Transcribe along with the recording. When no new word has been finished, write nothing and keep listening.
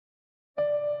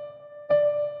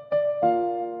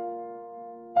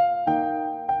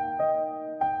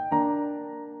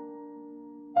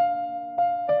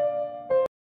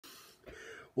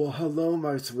Well, hello,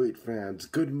 my sweet friends.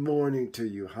 Good morning to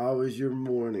you. How is your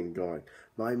morning going?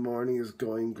 My morning is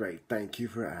going great. Thank you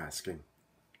for asking.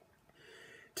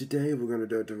 Today, we're going to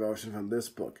do a devotion from this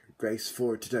book, Grace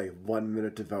for Today, 1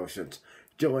 Minute Devotions.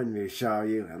 Join me, shall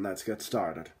you? And let's get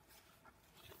started.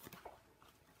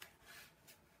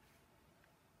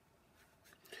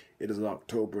 It is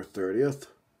October 30th.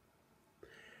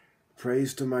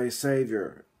 Praise to my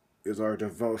Savior is our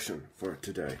devotion for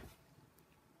today.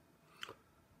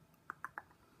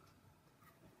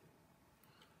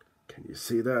 Can you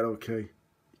see that okay? There you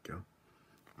go.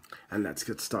 And let's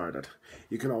get started.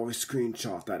 You can always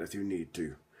screenshot that if you need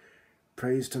to.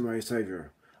 Praise to my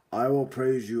Savior. I will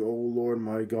praise you, O Lord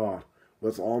my God,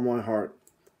 with all my heart.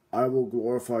 I will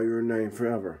glorify your name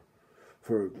forever.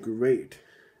 For great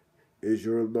is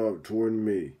your love toward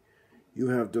me. You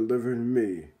have delivered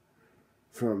me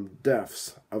from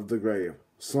depths of the grave.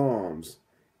 Psalms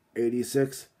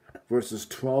 86, verses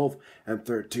 12 and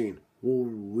 13.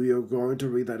 We are going to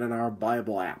read that in our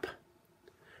Bible app.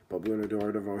 But we're going to do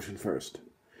our devotion first.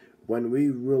 When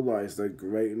we realize the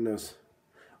greatness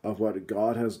of what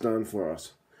God has done for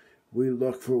us, we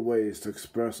look for ways to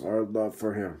express our love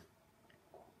for Him.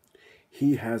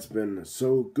 He has been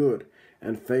so good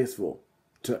and faithful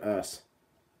to us.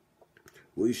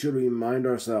 We should remind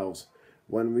ourselves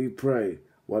when we pray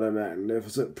what a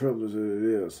magnificent privilege it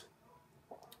is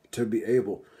to be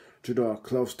able to draw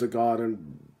close to God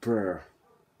in prayer.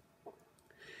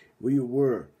 We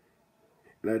were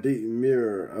in a deep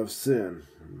mirror of sin,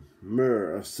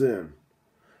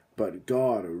 but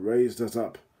God raised us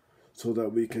up so that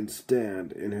we can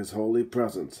stand in His holy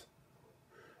presence.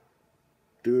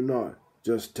 Do not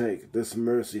just take this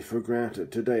mercy for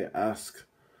granted. Today, ask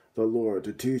the Lord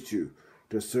to teach you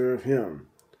to serve Him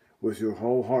with your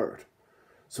whole heart,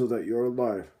 so that your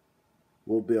life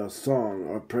will be a song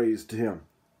of praise to Him.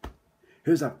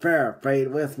 Here's a prayer prayed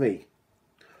with me.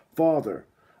 Father,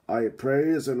 I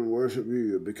praise and worship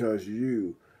you because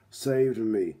you saved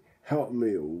me. Help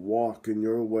me walk in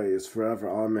your ways forever.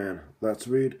 Amen. Let's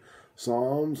read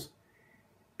Psalms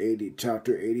 80,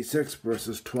 chapter 86,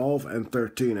 verses 12 and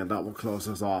 13, and that will close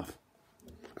us off.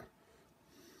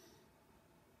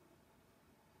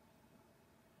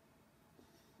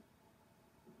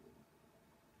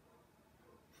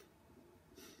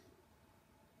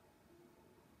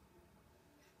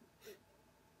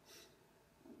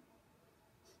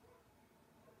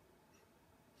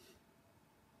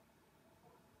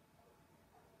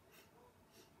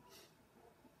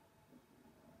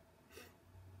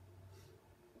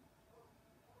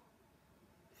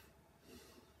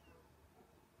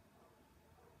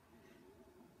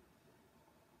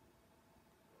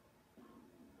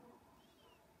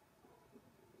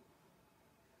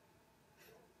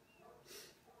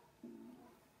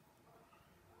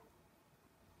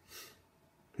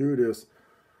 Here it is.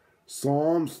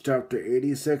 Psalms chapter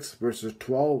 86, verses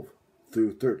 12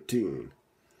 through 13.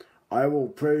 I will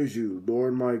praise you,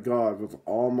 Lord my God, with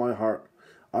all my heart.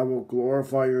 I will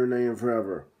glorify your name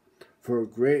forever. For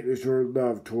great is your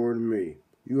love toward me.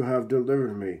 You have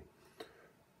delivered me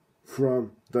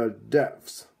from the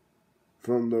depths,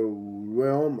 from the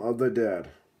realm of the dead.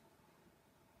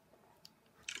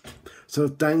 So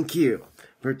thank you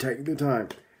for taking the time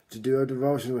to do a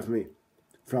devotion with me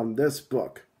from this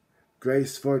book,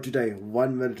 Grace for Today,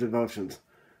 1 Minute Devotions.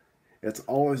 It's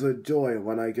always a joy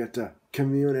when I get to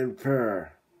commune in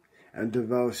prayer and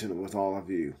devotion with all of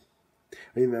you.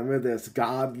 Remember this,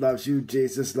 God loves you,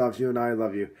 Jesus loves you, and I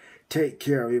love you. Take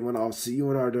care, everyone. I'll see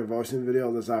you in our devotion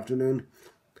video this afternoon,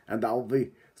 and that will be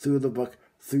through the book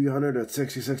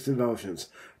 366 Devotions,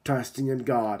 Trusting in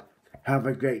God. Have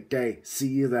a great day. See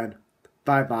you then.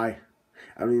 Bye-bye.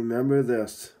 And remember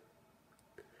this,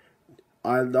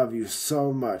 I love you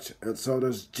so much, and so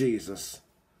does Jesus.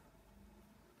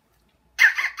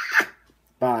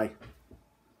 Bye.